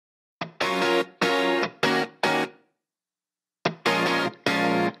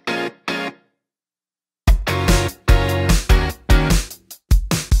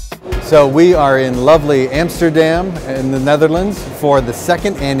So we are in lovely Amsterdam in the Netherlands for the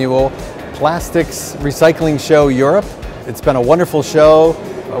second annual Plastics Recycling Show Europe. It's been a wonderful show.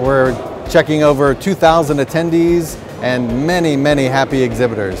 We're checking over 2,000 attendees and many happy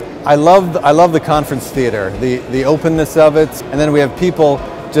exhibitors. I love the conference theater, the openness of it, and then we have people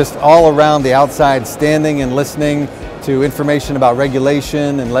just all around the outside standing and listening to information about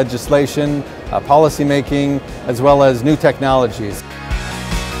regulation and legislation, policy making, as well as new technologies.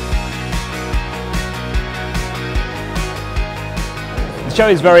 The show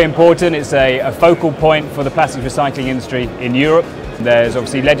is very important. It's a focal point for the plastics recycling industry in Europe. There's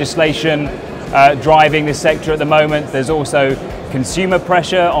obviously legislation driving this sector at the moment. There's also consumer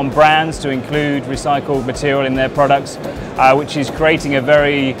pressure on brands to include recycled material in their products, which is creating a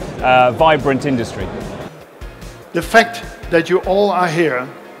very vibrant industry. The fact that you all are here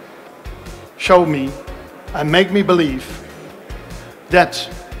show me and make me believe that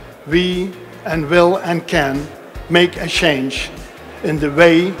we will and can make a change in the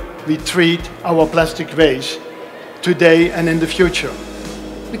way we treat our plastic waste today and in the future.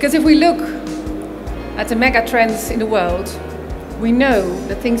 Because if we look at the mega trends in the world, we know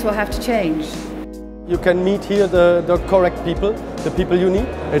that things will have to change. You can meet here the correct people, the people you need.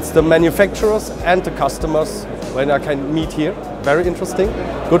 It's the manufacturers and the customers when I can meet here. Very interesting,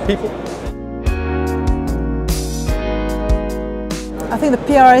 good people. I think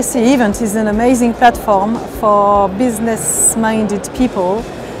the PRSE event is an amazing platform for business-minded people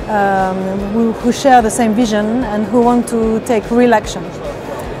who share the same vision and who want to take real action.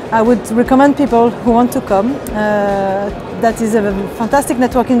 I would recommend people who want to come. That is a fantastic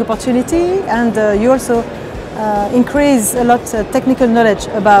networking opportunity, and you also increase a lot technical knowledge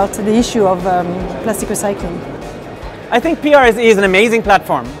about the issue of plastic recycling. I think PRSE is an amazing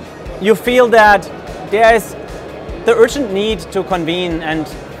platform. You feel that there is the urgent need to convene and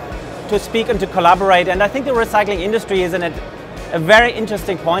to speak and to collaborate, and I think the recycling industry is in a very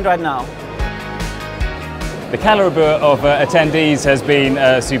interesting point right now. The caliber of attendees has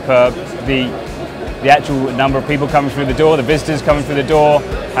been superb. The actual number of people coming through the door, the visitors coming through the door,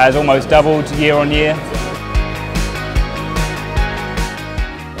 has almost doubled year on year.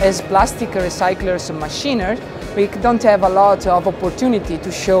 As plastic recyclers and machiners, we don't have a lot of opportunity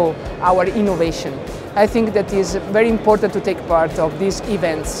to show our innovation. I think that is very important to take part of these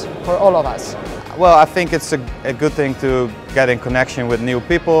events for all of us. Well, I think it's a good thing to get in connection with new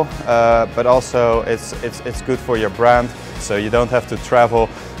people, but also it's good for your brand, so you don't have to travel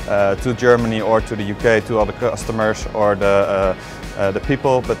to Germany or to the UK to all the customers or the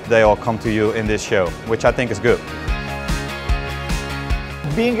people, but they all come to you in this show, which I think is good.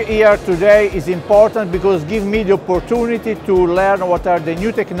 Being here today is important because it gives me the opportunity to learn what are the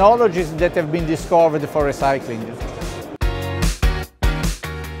new technologies that have been discovered for recycling.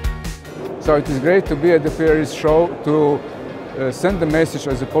 So it is great to be at the PRSE show to send the message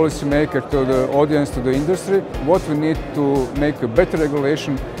as a policymaker to the audience, to the industry, what we need to make a better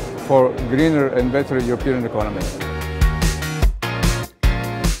regulation for greener and better European economy.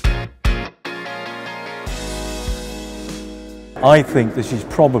 I think this is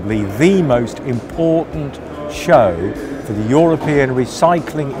probably the most important show for the European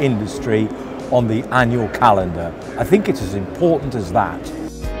recycling industry on the annual calendar. I think it's as important as that.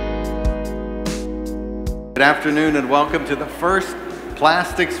 Good afternoon and welcome to the first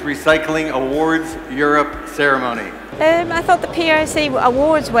Plastics Recycling Awards Europe ceremony. I thought the PRSE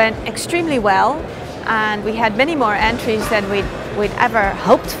Awards went extremely well, and we had many more entries than we'd ever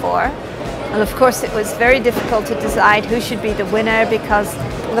hoped for. And of course it was very difficult to decide who should be the winner because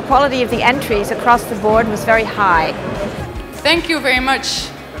the quality of the entries across the board was very high. Thank you very much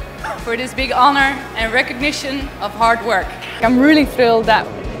for this big honor and recognition of hard work. I'm really thrilled that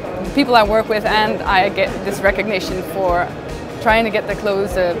people I work with and I get this recognition for trying to get the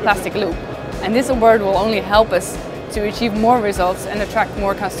closed plastic loop. And this award will only help us to achieve more results and attract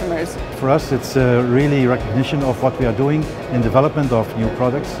more customers. For us it's really recognition of what we are doing in development of new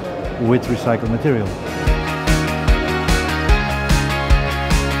products with recycled material.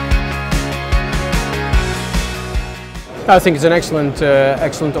 I think it's an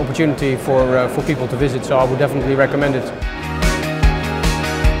excellent opportunity for people to visit, so I would definitely recommend it.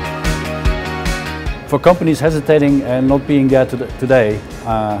 For companies hesitating and not being there today,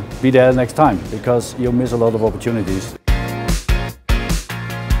 be there next time because you'll miss a lot of opportunities.